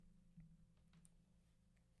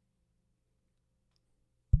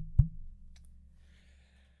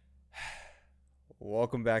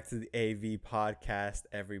Welcome back to the AV podcast,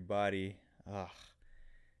 everybody.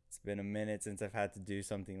 It's been a minute since I've had to do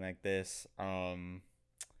something like this.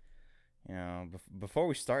 Before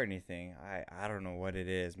we start anything, I don't know what it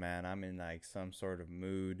is, man. I'm in like some sort of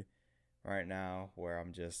mood right now where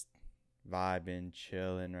I'm just vibing,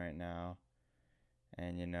 chilling right now.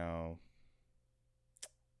 And I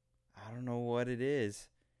don't know what it is.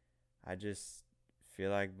 I just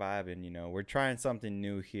feel like vibing, We're trying something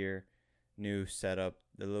new here, new setup,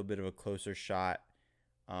 a little bit of a closer shot.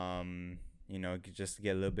 Just to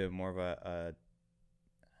get a little bit more of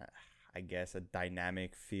I guess, a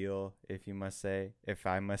dynamic feel, if I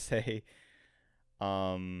must say.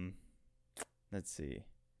 Um, let's see.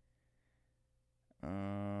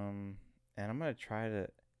 And I'm gonna try to.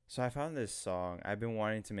 So I found this song. I've been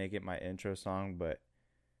wanting to make it my intro song, but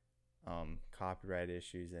copyright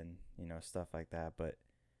issues and stuff like that. But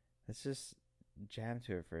let's just jam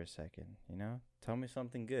to it for a second. Tell me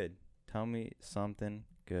something good. Tell me something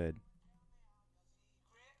good.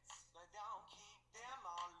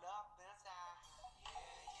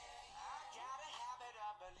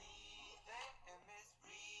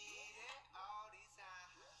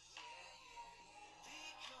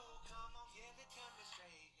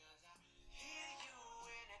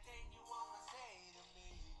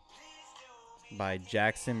 By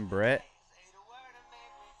Jackson Brett.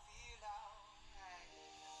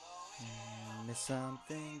 Me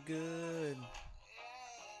something good.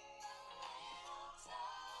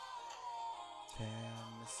 Tell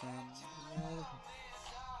me something good.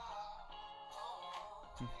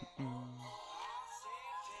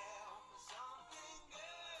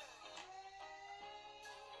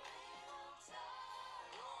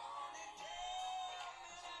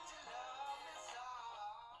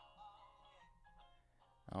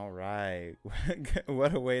 All right.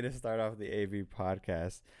 What a way to start off the AV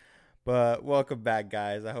podcast. But welcome back,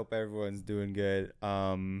 guys. I hope everyone's doing good.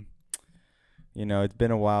 It's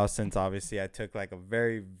been a while since obviously I took like a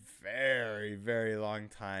very, very, very long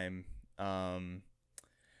time coming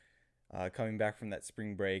back from that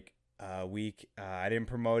spring break week. I didn't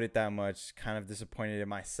promote it that much. Kind of disappointed in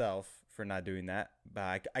myself for not doing that.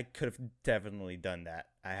 But I could have definitely done that.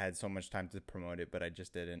 I had so much time to promote it, but I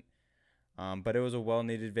just didn't. But it was a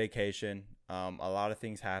well-needed vacation. A lot of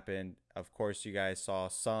things happened. Of course, you guys saw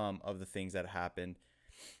some of the things that happened,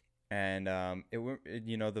 and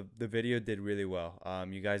the video did really well.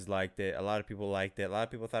 You guys liked it. A lot of people liked it. A lot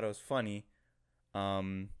of people thought it was funny.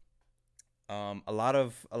 A lot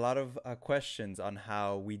of questions on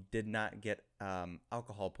how we did not get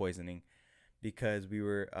alcohol poisoning because we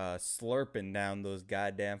were slurping down those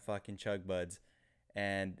goddamn fucking chug buds,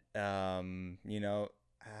 and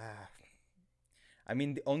I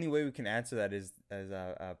mean, the only way we can answer that is as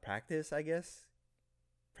a practice, I guess.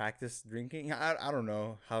 Practice drinking. I don't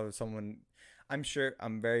know how someone. I'm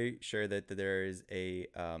very sure that there is a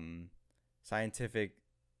scientific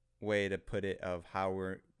way to put it of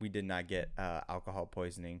how we did not get alcohol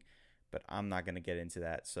poisoning, but I'm not gonna get into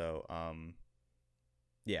that. So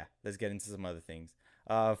yeah, let's get into some other things.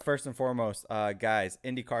 First and foremost, guys,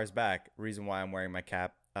 IndyCar's back. Reason why I'm wearing my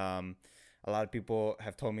cap. A lot of people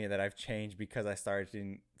have told me that I've changed because I started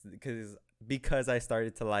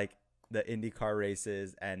to like the IndyCar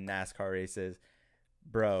races and NASCAR races.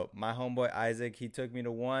 Bro, my homeboy Isaac, he took me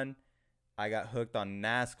to one. I got hooked on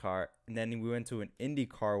NASCAR, and then we went to an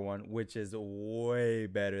IndyCar one, which is way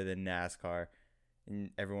better than NASCAR. And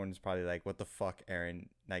everyone's probably like, "What the fuck, Aaron?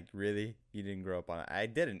 Like, really? You didn't grow up on it?" I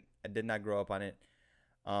didn't. I did not grow up on it.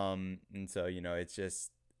 And so it's just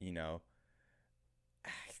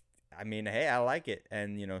I mean, hey, I like it.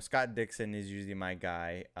 And, Scott Dixon is usually my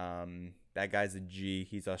guy. That guy's a G.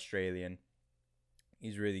 He's Australian.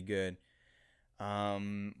 He's really good.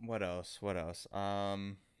 What else? Let's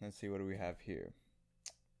see. What do we have here?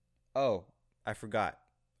 Oh, I forgot.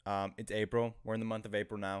 It's April. We're in the month of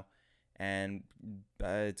April now. And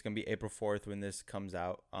it's going to be April 4th when this comes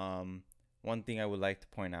out. One thing I would like to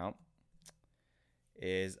point out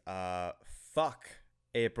is fuck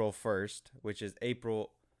April 1st, which is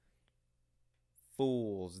April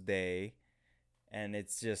Fool's Day, and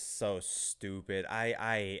it's just so stupid.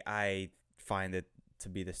 I find it to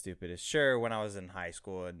be the stupidest. Sure, when I was in high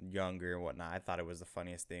school and younger and whatnot, I thought it was the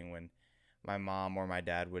funniest thing when my mom or my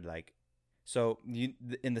dad would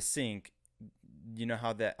in the sink, you know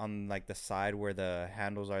how that on like the side where the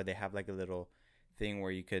handles are, they have like a little thing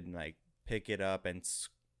where you could like pick it up and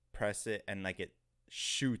press it, and like it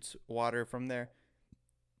shoots water from there,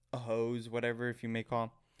 a hose, whatever, if you may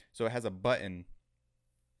call. So it has a button.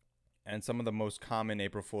 And some of the most common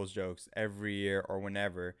April Fool's jokes every year or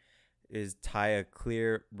whenever is tie a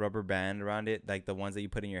clear rubber band around it, like the ones that you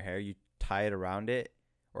put in your hair. You tie it around it,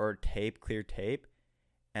 or clear tape,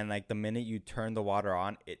 and like the minute you turn the water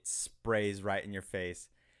on, it sprays right in your face.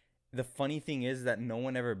 The funny thing is that no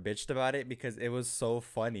one ever bitched about it because it was so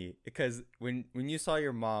funny. Because when you saw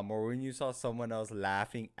your mom or when you saw someone else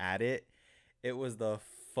laughing at it, it was the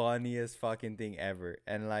funniest fucking thing ever.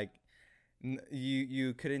 And like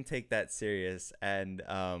you couldn't take that serious. And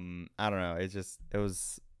I don't know, it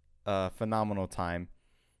was a phenomenal time,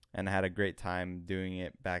 and I had a great time doing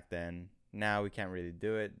it back then. Now we can't really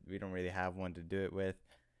do it. We don't really have one to do it with.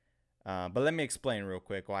 But let me explain real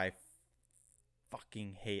quick why I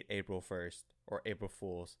fucking hate April 1st or April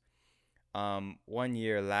Fools. One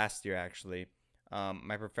year, last year actually,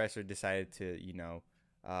 my professor decided to,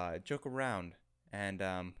 joke around.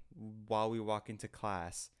 And while we walk into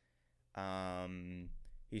class,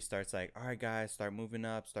 he starts like, all right, guys, start moving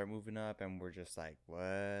up. And we're just like, what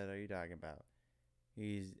are you talking about?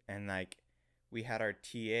 And like, we had our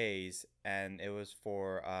TAs, and it was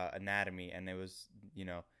for anatomy. And it was,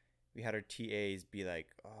 we had our TAs be like,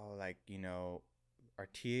 oh, like, our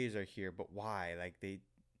TAs are here, but why? Like,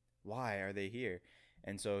 why are they here?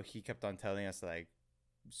 And so he kept on telling us, like,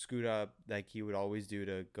 scoot up, like he would always do,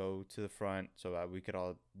 to go to the front so that we could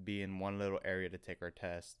all be in one little area to take our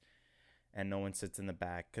test, and no one sits in the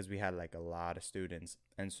back, because we had like a lot of students.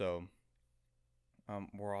 And so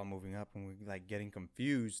we're all moving up, and we're like getting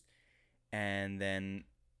confused, and then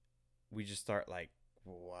we just start like,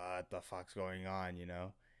 what the fuck's going on,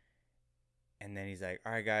 And then he's like,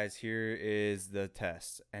 all right, guys, here is the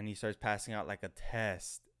test. And he starts passing out like a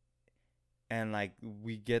test. And like,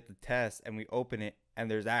 we get the test and we open it, and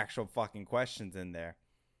there's actual fucking questions in there.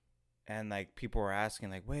 And like, people were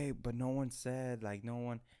asking like, wait, but no one said, like, no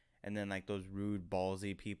one. And then like those rude,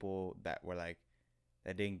 ballsy people that were like,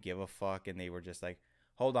 that didn't give a fuck. And they were just like,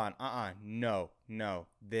 hold on, no,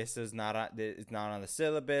 this is not, it's not on the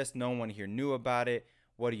syllabus. No one here knew about it.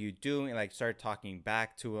 What are you doing? And like, start talking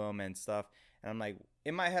back to him and stuff. And I'm like,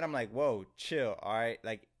 in my head, I'm like, whoa, chill. All right.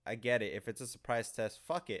 Like, I get it. If it's a surprise test,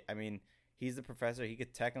 fuck it. I mean, he's the professor. He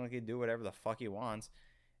could technically do whatever the fuck he wants.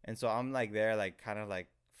 And so I'm like there, like, kind of like,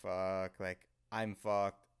 fuck, like, I'm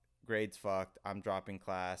fucked. Grades fucked. I'm dropping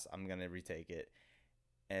class. I'm going to retake it.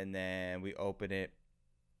 And then we open it,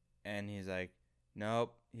 and he's like,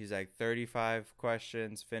 nope. He's like, 35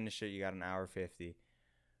 questions. Finish it. You got an hour 50.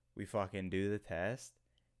 We fucking do the test.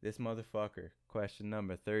 This motherfucker, question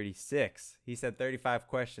number 36. He said 35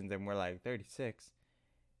 questions, and we're like, 36.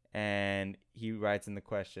 And he writes in the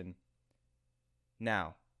question,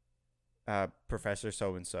 now, Professor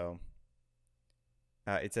so-and-so.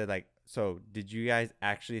 It said like, so did you guys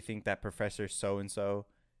actually think that Professor so-and-so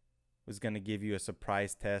was going to give you a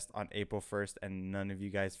surprise test on April 1st and none of you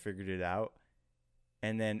guys figured it out?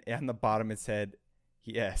 And then on the bottom it said,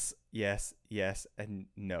 yes, and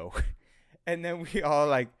no. And then we all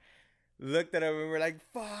like looked at him, and we're like,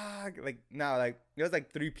 fuck. Like, now, like, it was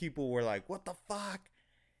like 3 people were like, what the fuck?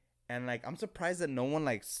 And like, I'm surprised that no one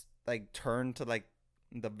like turned to like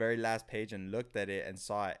the very last page and looked at it and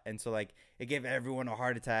saw it. And so like, it gave everyone a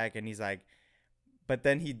heart attack. And he's like, but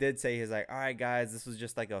then he did say, he's like, all right, guys, this was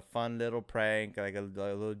just like a fun little prank, like a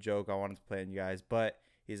little joke I wanted to play on you guys. But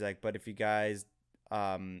he's like, but if you guys,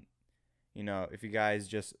 if you guys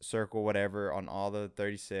just circle whatever on all the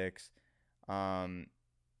 36, and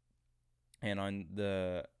on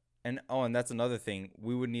the, and that's another thing,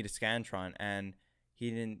 we would need a Scantron, and he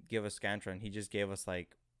didn't give us Scantron. He just gave us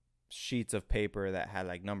like sheets of paper that had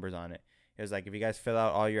like numbers on it. It was like, if you guys fill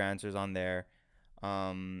out all your answers on there,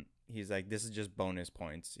 he's like, this is just bonus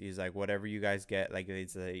points. He's like, whatever you guys get, like,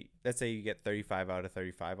 let's say you get 35 out of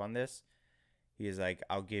 35 on this. He's like,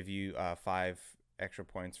 I'll give you 5 extra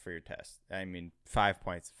points for your test. I mean, 5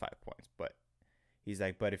 points, but he's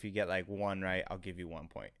like, but if you get like 1 right, I'll give you 1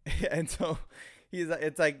 point. And so he's like,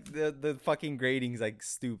 it's like the fucking grading's like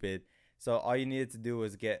stupid. So all you needed to do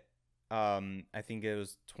was get, I think it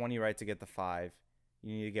was 20 right to get the 5.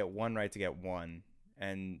 You need to get 1 right to get 1.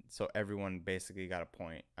 And so everyone basically got a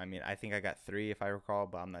point. I mean, I think I got 3 if I recall,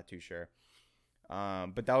 but I'm not too sure.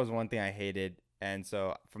 But that was one thing I hated. And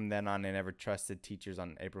so from then on, I never trusted teachers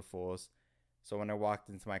on April Fools. So when I walked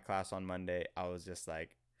into my class on Monday, I was just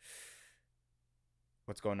like,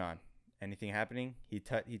 what's going on? Anything happening? He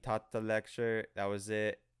taught the lecture. That was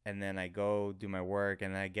it. And then I go do my work,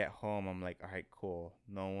 and I get home. I'm like, all right, cool.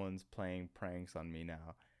 No one's playing pranks on me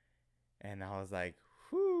now. And I was like,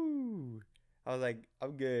 whoo. I was like,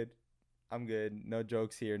 I'm good. No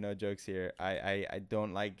jokes here. I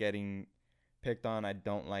don't like getting picked on. I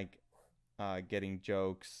don't like getting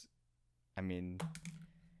jokes. I mean,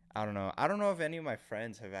 I don't know. I don't know if any of my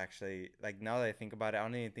friends have actually, like, now that I think about it, I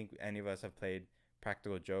don't even think any of us have played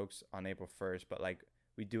practical jokes on April 1st, but like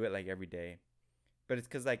we do it like every day. But it's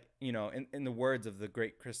because, like, in the words of the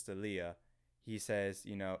great Crystalia, he says,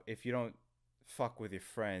 if you don't fuck with your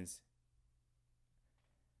friends,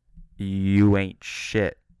 you ain't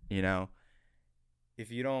shit. You know,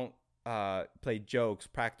 if you don't play jokes,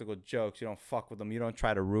 practical jokes, you don't fuck with them. You don't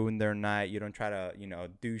try to ruin their night. You don't try to,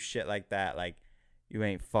 do shit like that. Like, you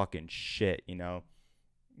ain't fucking shit.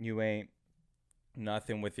 You ain't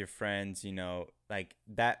nothing with your friends. Like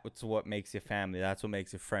that's what makes you family. That's what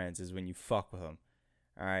makes you friends is when you fuck with them.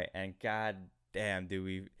 All right, and god damn, do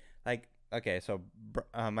we like? Okay, so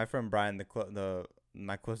my friend Brian, the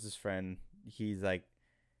my closest friend, he's like,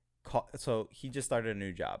 so he just started a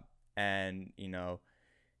new job, and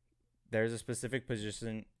there's a specific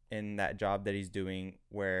position in that job that he's doing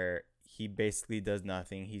where he basically does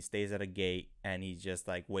nothing. He stays at a gate and he's just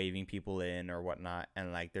like waving people in or whatnot.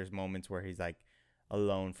 And like there's moments where he's like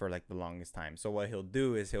alone for like the longest time. So what he'll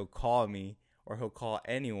do is he'll call me or he'll call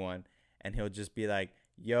anyone and he'll just be like,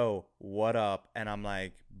 yo, what up? And I'm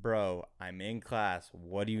like, bro, I'm in class.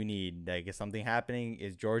 What do you need? Like, is something happening?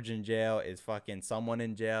 Is George in jail? Is fucking someone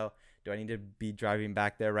in jail? Do I need to be driving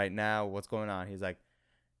back there right now? What's going on? He's like,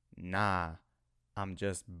 nah, I'm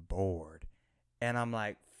just bored. And I'm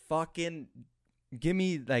like, fucking give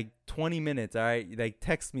me like 20 minutes, all right? Like,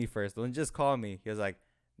 text me first. Don't just call me. He was like,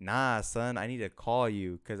 nah, son, I need to call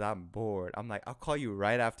you because I'm bored. I'm like, I'll call you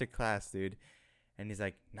right after class, dude. And he's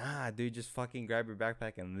like, nah, dude, just fucking grab your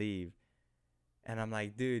backpack and leave. And I'm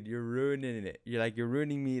like, dude, you're ruining it. You're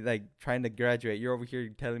ruining me, like, trying to graduate. You're over here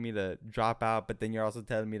telling me to drop out, but then you're also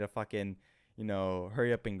telling me to fucking,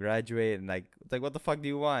 hurry up and graduate. And, like, it's like, what the fuck do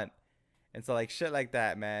you want? And so, like, shit like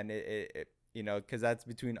that, man, because that's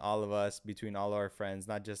between all of us, between all our friends,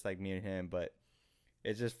 not just, like, me and him, but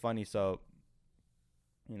it's just funny. So,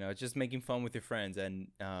 it's just making fun with your friends. And,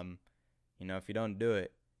 if you don't do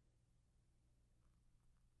it,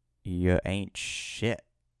 you ain't shit,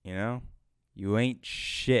 you know? You ain't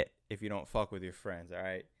shit if you don't fuck with your friends, all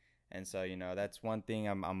right? And so, that's one thing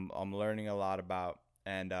I'm learning a lot about.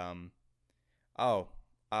 And oh,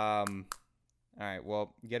 all right,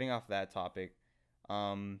 well, getting off that topic,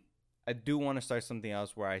 I do want to start something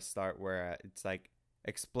else where it's like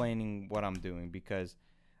explaining what I'm doing, because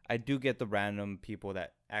I do get the random people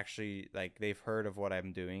that actually like they've heard of what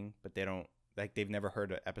I'm doing, but they don't like they've never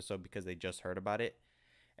heard an episode because they just heard about it.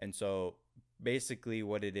 And so basically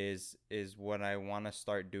what it is what I want to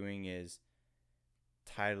start doing is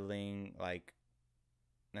titling, like,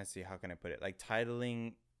 let's see, how can I put it? Like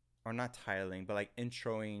titling, or not titling, but like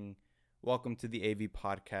introing, welcome to the AV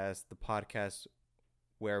podcast, the podcast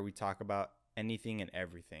where we talk about anything and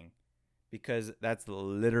everything, because that's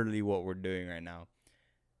literally what we're doing right now,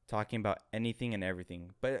 talking about anything and everything.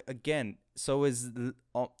 But again, so is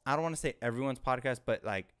I don't want to say everyone's podcast, but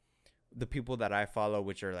like the people that I follow,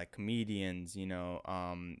 which are like comedians,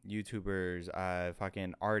 YouTubers,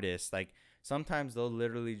 fucking artists, like sometimes they'll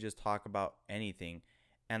literally just talk about anything.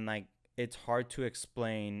 And like, it's hard to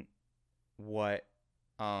explain what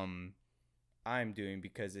I'm doing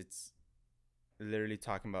because it's literally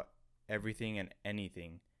talking about everything and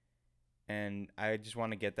anything. And I just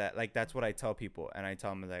want to get that. Like, that's what I tell people. And I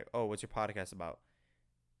tell them, like, oh, what's your podcast about?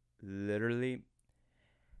 Literally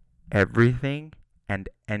everything and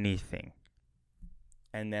anything.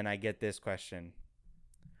 And then I get this question.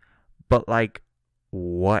 But, like,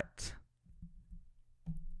 what?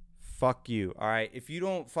 Fuck you. All right. If you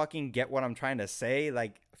don't fucking get what I'm trying to say,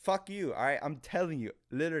 like, fuck you. All right. I'm telling you,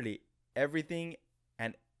 literally everything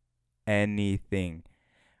and anything.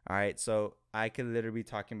 All right. So I could literally be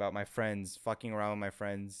talking about my friends, fucking around with my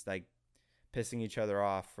friends, like pissing each other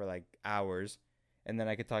off for like hours. And then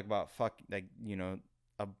I could talk about like,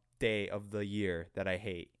 a day of the year that I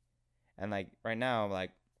hate. And like right now,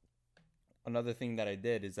 like another thing that I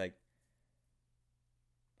did is like,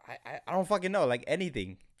 I don't fucking know, like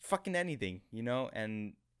anything, fucking anything,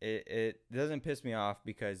 and it doesn't piss me off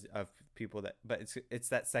because of people but it's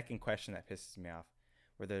that second question that pisses me off,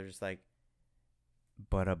 where they're just like,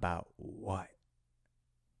 but about what?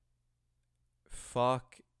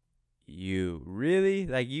 Fuck you. Really?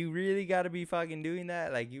 Like, you really gotta be fucking doing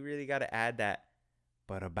that? Like, you really gotta add that,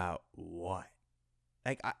 but about what?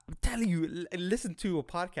 Like, I'm telling you, listen to a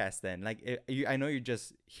podcast then. Like, I know you're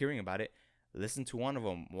just hearing about it. Listen to one of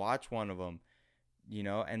them. Watch one of them.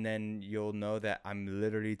 And then you'll know that I'm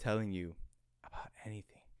literally telling you about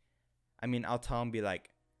anything. I mean, I'll tell them, be like,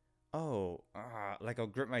 oh, like I'll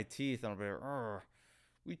grit my teeth and I'll be like,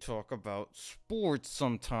 we talk about sports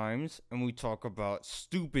sometimes, and we talk about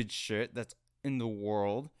stupid shit that's in the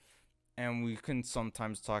world. and we can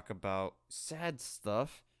sometimes talk about sad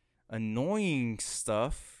stuff, annoying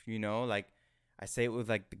stuff, you know, like I say it with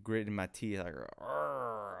like the grit in my teeth, like,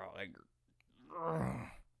 "Arr," like,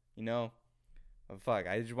 "Arr," you know. But fuck,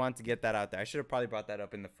 I just wanted to get that out there. I should have probably brought that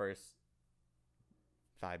up in the first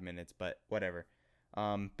 5 minutes, but whatever.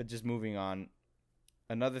 But just moving on.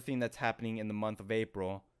 Another thing that's happening in the month of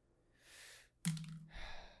April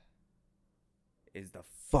is the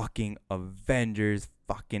fucking Avengers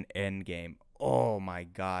fucking Endgame. Oh my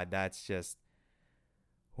god, that's just,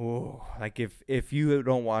 oh, like if you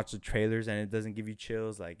don't watch the trailers and it doesn't give you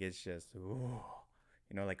chills, like it's just, oh,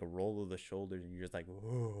 you know, like a roll of the shoulders, and you're just like,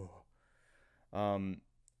 oh. Um,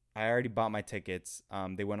 I already bought my tickets.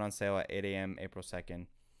 They went on sale at 8 a.m. April 2nd,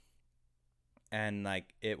 and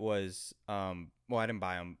like it was, well, I didn't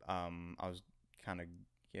buy them. I was kind of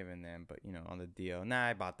giving them, but you know, on the deal. Nah,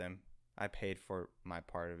 I bought them. I paid for my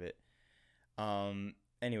part of it.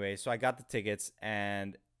 Anyway, so I got the tickets,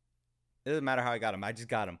 and it doesn't matter how I got them. I just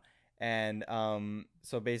got them, and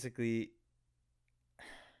so basically,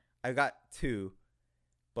 I got two,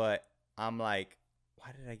 but I'm like,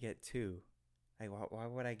 why did I get two? Like, why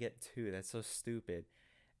would I get two? That's so stupid.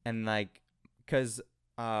 And like, cause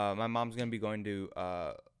my mom's gonna be going to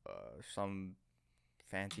some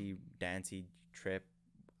fancy dancy trip.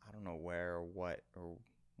 I don't know where or what or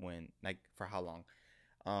when, like for how long.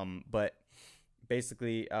 But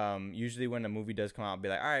basically, usually when a movie does come out, I'll be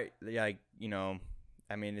like, all right, like, you know,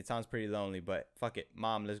 I mean, it sounds pretty lonely, but fuck it,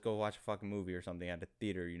 mom, let's go watch a fucking movie or something at the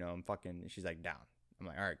theater. You know, I'm fucking. She's like, down. I'm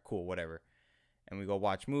like, all right, cool, whatever. And we go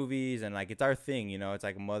watch movies, and like it's our thing, you know. It's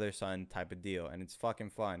like a mother son type of deal, and it's fucking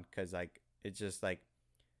fun because like it's just like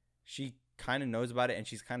she kind of knows about it, and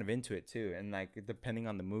she's kind of into it too. And like depending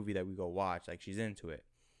on the movie that we go watch, like she's into it.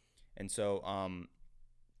 And so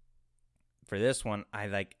for this one,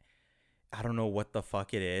 I don't know what the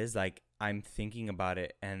fuck it is. Like I'm thinking about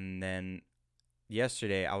it, and then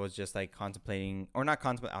yesterday I was just like contemplating, or not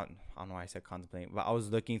contemplating. I don't know why I said contemplating, but I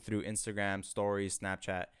was looking through Instagram stories,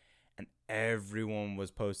 Snapchat, and everyone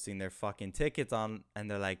was posting their fucking tickets on, and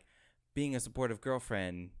they're like, being a supportive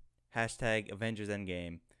girlfriend, hashtag Avengers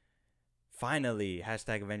Endgame. Finally,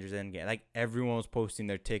 hashtag Avengers Endgame. Like everyone was posting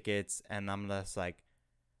their tickets, and I'm just like,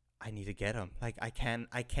 I need to get them. Like I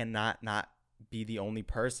cannot not be the only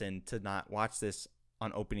person to not watch this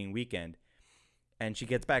on opening weekend. And she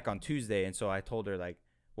gets back on Tuesday, and so I told her like,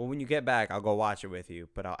 well, when you get back, I'll go watch it with you,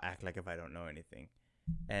 but I'll act like if I don't know anything.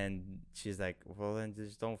 And she's like, well, then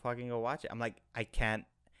just don't fucking go watch it. I'm like, I can't.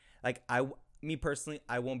 Like me personally,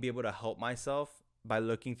 I won't be able to help myself by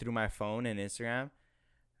looking through my phone and Instagram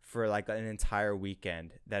for like an entire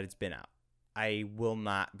weekend that it's been out. I will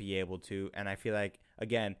not be able to. And I feel like,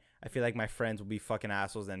 again, I feel like my friends will be fucking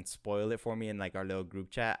assholes and spoil it for me in like our little group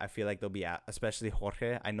chat. I feel like they'll be, especially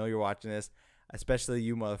Jorge. I know you're watching this, especially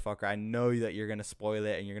you, motherfucker. I know that you're going to spoil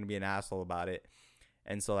it and you're going to be an asshole about it.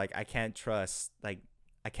 And so like, I can't trust, like,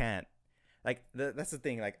 I can't. Like, that's the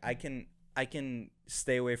thing. Like, I can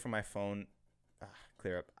stay away from my phone.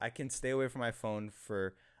 Clear up. I can stay away from my phone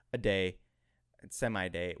for a day,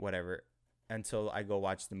 semi-day, whatever, until I go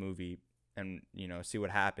watch the movie and, you know, see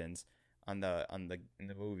what happens in the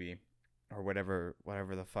movie or whatever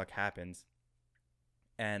the fuck happens.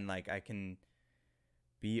 And like I can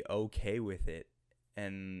be okay with it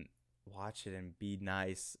and watch it and be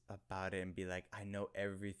nice about it and be like, I know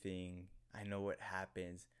everything. I know what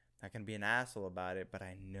happens. I'm not gonna be an asshole about it, but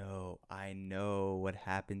I know what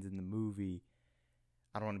happens in the movie.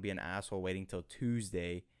 I don't want to be an asshole waiting till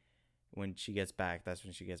Tuesday when she gets back. That's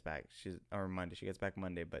when she gets back. Or Monday. She gets back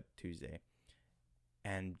Monday, but Tuesday.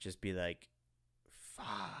 And just be like,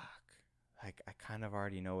 fuck. Like, I kind of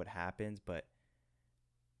already know what happens, but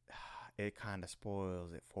it kind of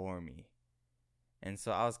spoils it for me. And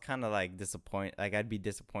so I was kind of like disappointed. Like, I'd be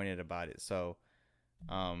disappointed about it. So,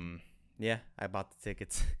 yeah, I bought the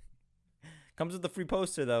tickets. Comes with a free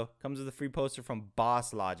poster, though. Comes with a free poster from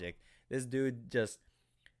Boss Logic. This dude just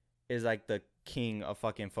is like the king of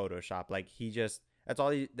fucking Photoshop. Like, he just, that's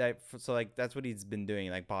all so like, that's what he's been doing.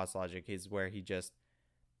 Like, Boss Logic is where he just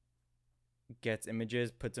gets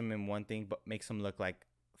images, puts them in one thing, but makes them look like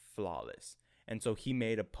flawless. And so he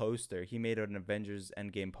made a poster. He made an Avengers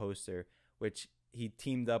Endgame poster, which he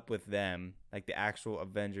teamed up with them, like the actual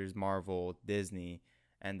Avengers, Marvel, Disney,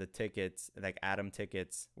 and the tickets, like Atom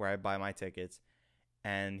tickets, where I buy my tickets.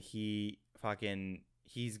 And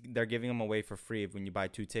they're giving them away for free when you buy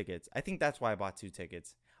 2 tickets. I think that's why I bought 2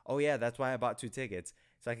 tickets. Oh yeah, that's why I bought 2 tickets,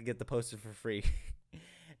 so I could get the poster for free.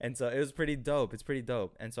 And so it was pretty dope. It's pretty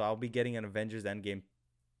dope. And so I'll be getting an Avengers Endgame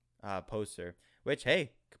poster, which,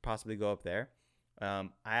 hey, could possibly go up there. I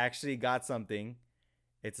actually got something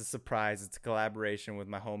It's a surprise. It's a collaboration with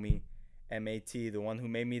my homie MAT, the one who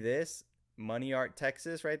made me this Money Art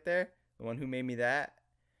Texas right there. The one who made me that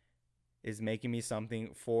is making me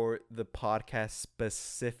something for the podcast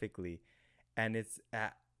specifically, and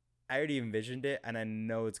I already envisioned it, and I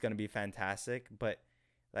know it's gonna be fantastic. But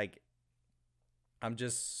like, I'm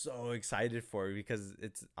just so excited for it because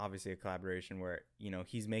it's obviously a collaboration where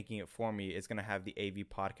he's making it for me. It's gonna have the AV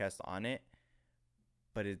podcast on it,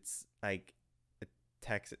 but it's like a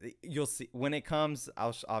text. You'll see when it comes.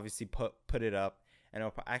 I'll obviously put it up, and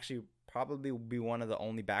it'll actually probably be one of the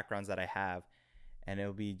only backgrounds that I have, and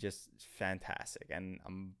it'll be just fantastic. And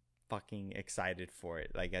I'm fucking excited for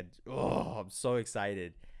it. Like I'm so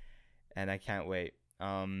excited, and I can't wait.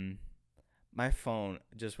 My phone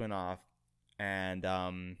just went off, and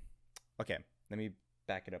okay, let me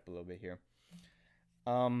back it up a little bit here.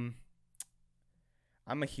 I'm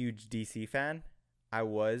a huge DC fan. I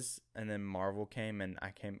was, and then Marvel came, and I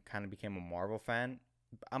kind of became a Marvel fan.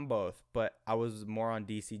 I'm both, but I was more on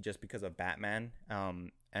DC just because of Batman.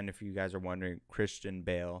 And if you guys are wondering, Christian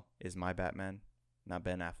Bale is my Batman, not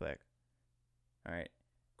Ben Affleck. All right,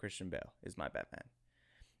 Christian Bale is my Batman.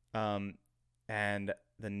 And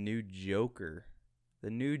the new Joker,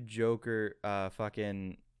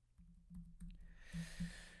 fucking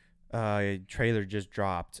trailer just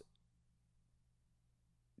dropped,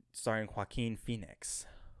 starring Joaquin Phoenix,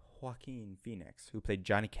 who played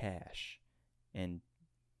Johnny Cash in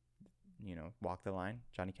Walk the Line.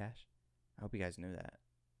 Johnny Cash. I hope you guys knew that.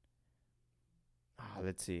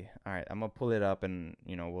 Let's see. All right, I'm gonna pull it up, and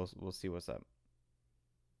we'll see what's up.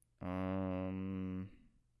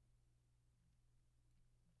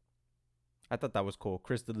 I thought that was cool.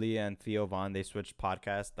 Chris D'Elia and Theo Vaughn, they switched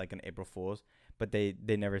podcasts like an April Fool's, but they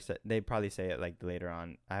never said. They probably say it like later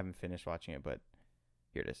on. I haven't finished watching it, but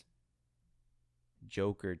here it is.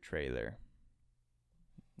 Joker trailer.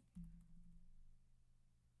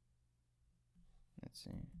 Let's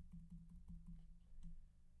see.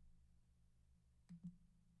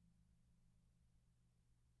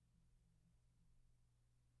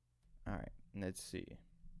 All right, let's see.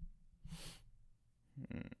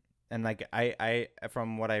 And like I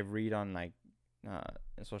from what I read on like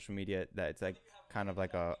social media, that it's like kind of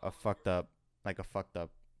like a fucked up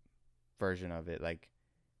version of it. Like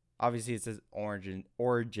obviously it's his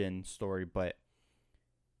origin story, but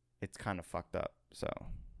it's kind of fucked up. So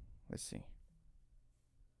let's see.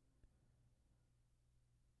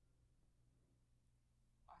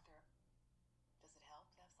 Arthur, does it help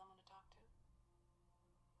to have someone to talk to?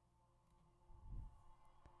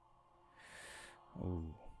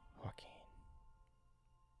 Ooh, Joaquin.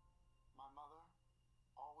 My mother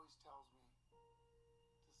always tells me to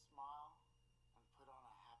smile and put on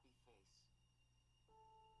a happy face.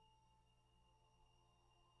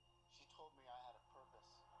 She told me I had a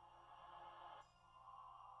purpose to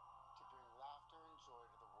bring laughter and joy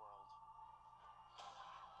to the world.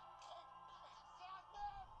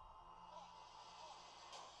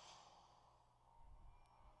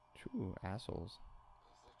 True assholes.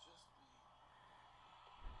 Is it just me?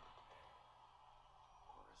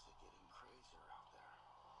 Or is it getting crazier out there?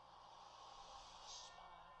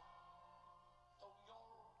 Smile, though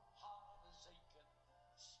your heart is aching.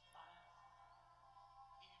 Smile,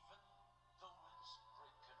 even though it's breaking.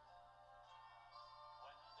 When there are clouds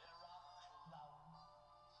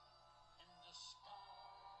in the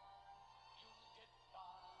sky, you'll get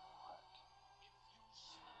by if you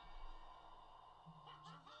smile.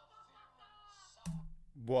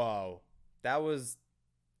 Whoa, that was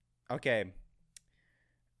okay.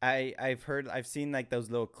 I've seen like those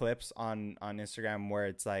little clips on Instagram where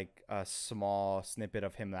it's like a small snippet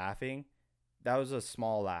of him laughing. That was a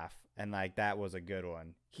small laugh, and like that was a good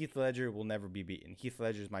one. Heath Ledger will never be beaten. Heath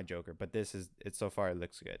Ledger's my Joker, but it's so far it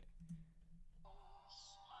looks good.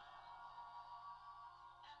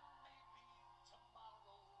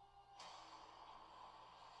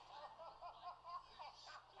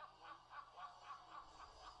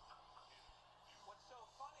 What's so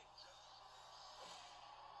funny?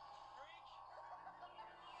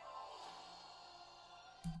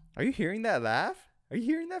 Are you hearing that laugh? Are you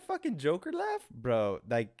hearing that fucking Joker laugh, bro?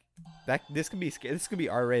 Like that. This could be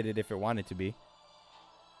R-rated if it wanted to be.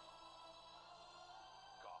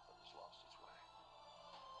 Gotham's lost its way.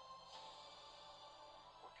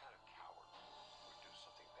 What kind of coward would do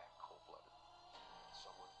something that cold-blooded?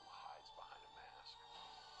 Someone who hides behind a mask.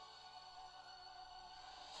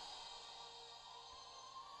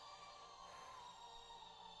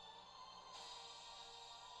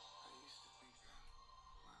 I used to think that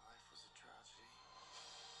my life was a tragedy.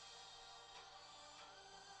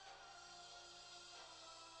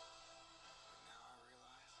 But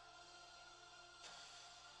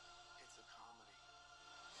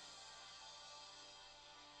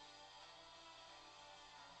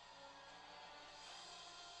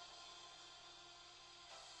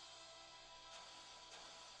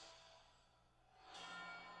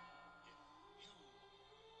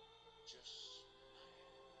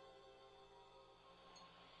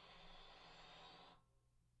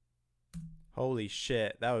Holy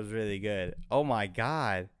shit, that was really good. Oh my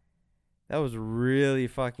god, that was really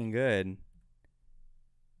fucking good.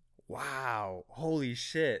 Wow, holy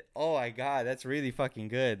shit. Oh my god, that's really fucking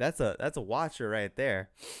good. That's a watcher right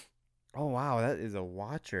there. Oh wow, that is a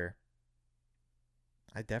watcher.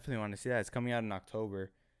 I definitely want to see that. It's coming out in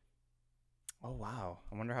October. Oh wow,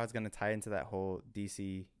 I wonder how it's gonna tie into that whole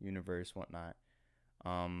DC universe, whatnot.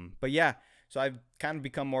 But yeah, so I've kind of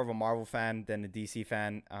become more of a Marvel fan than a DC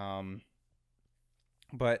fan.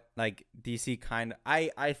 But like DC kind of,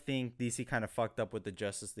 I think DC kind of fucked up with the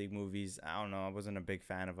Justice League movies. I don't know, I wasn't a big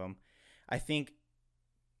fan of them. I think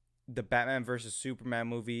the Batman versus Superman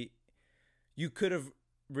movie, you could have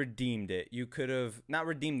redeemed it. You could have not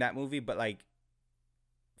redeemed that movie, but like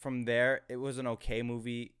from there, it was an okay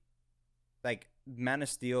movie. Like Man of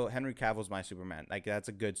Steel, Henry Cavill's my Superman. Like that's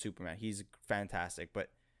a good Superman. He's fantastic. But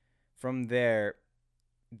from there,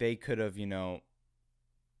 they could have,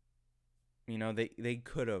 they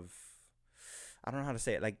could have. I don't know how to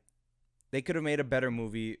say it. Like they could have made a better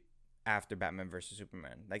movie after Batman versus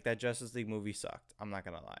Superman. Like that Justice League movie sucked. I'm not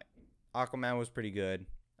gonna lie. Aquaman was pretty good.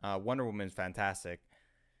 Wonder Woman's fantastic.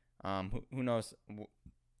 Who knows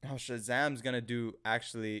how Shazam's gonna do?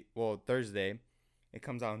 Actually, well, Thursday. It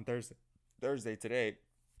comes out on Thursday today,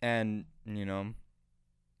 and who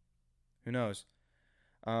knows.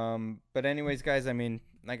 But anyways, guys, I mean,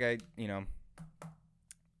 like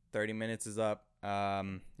 30 minutes is up.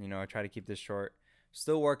 I try to keep this short.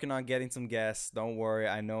 Still working on getting some guests. Don't worry.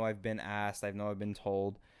 I know I've been asked. I know I've been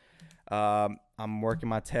told. I'm working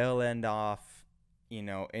my tail end off,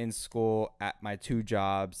 in school at my 2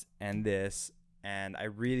 jobs and this. And I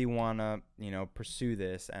really want to, pursue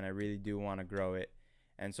this. And I really do want to grow it.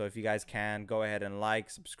 And so if you guys can, go ahead and like,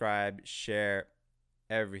 subscribe, share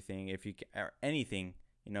everything. If you can, or anything,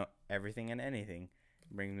 everything and anything.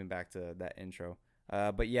 Brings me back to that intro.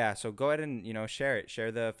 But yeah, so go ahead and, share it.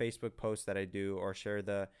 Share the Facebook post that I do, or share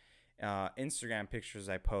the Instagram pictures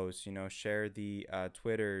I post, share the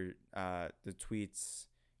Twitter, the tweets,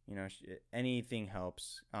 anything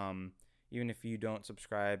helps. Even if you don't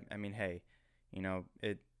subscribe, I mean, hey,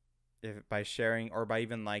 if by sharing or by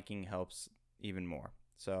even liking helps even more.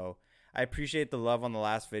 So I appreciate the love on the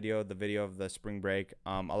last video, the video of the spring break.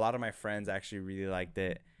 A lot of my friends actually really liked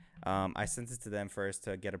it. I sent it to them first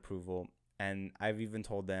to get approval. And I've even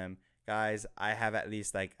told them, guys, I have at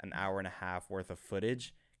least like an hour and a half worth of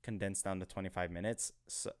footage condensed down to 25 minutes,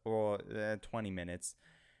 or 20 minutes.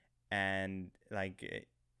 And like,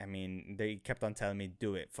 I mean, they kept on telling me,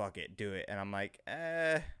 do it, fuck it, do it. And I'm like,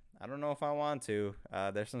 I don't know if I want to.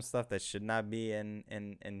 There's some stuff that should not be in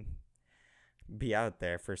be out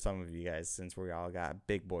there for some of you guys, since we all got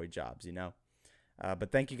big boy jobs,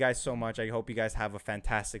 But thank you guys so much. I hope you guys have a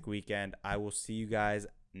fantastic weekend. I will see you guys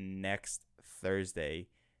next Thursday.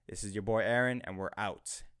 This is your boy Aaron, and we're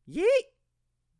out. Yeet!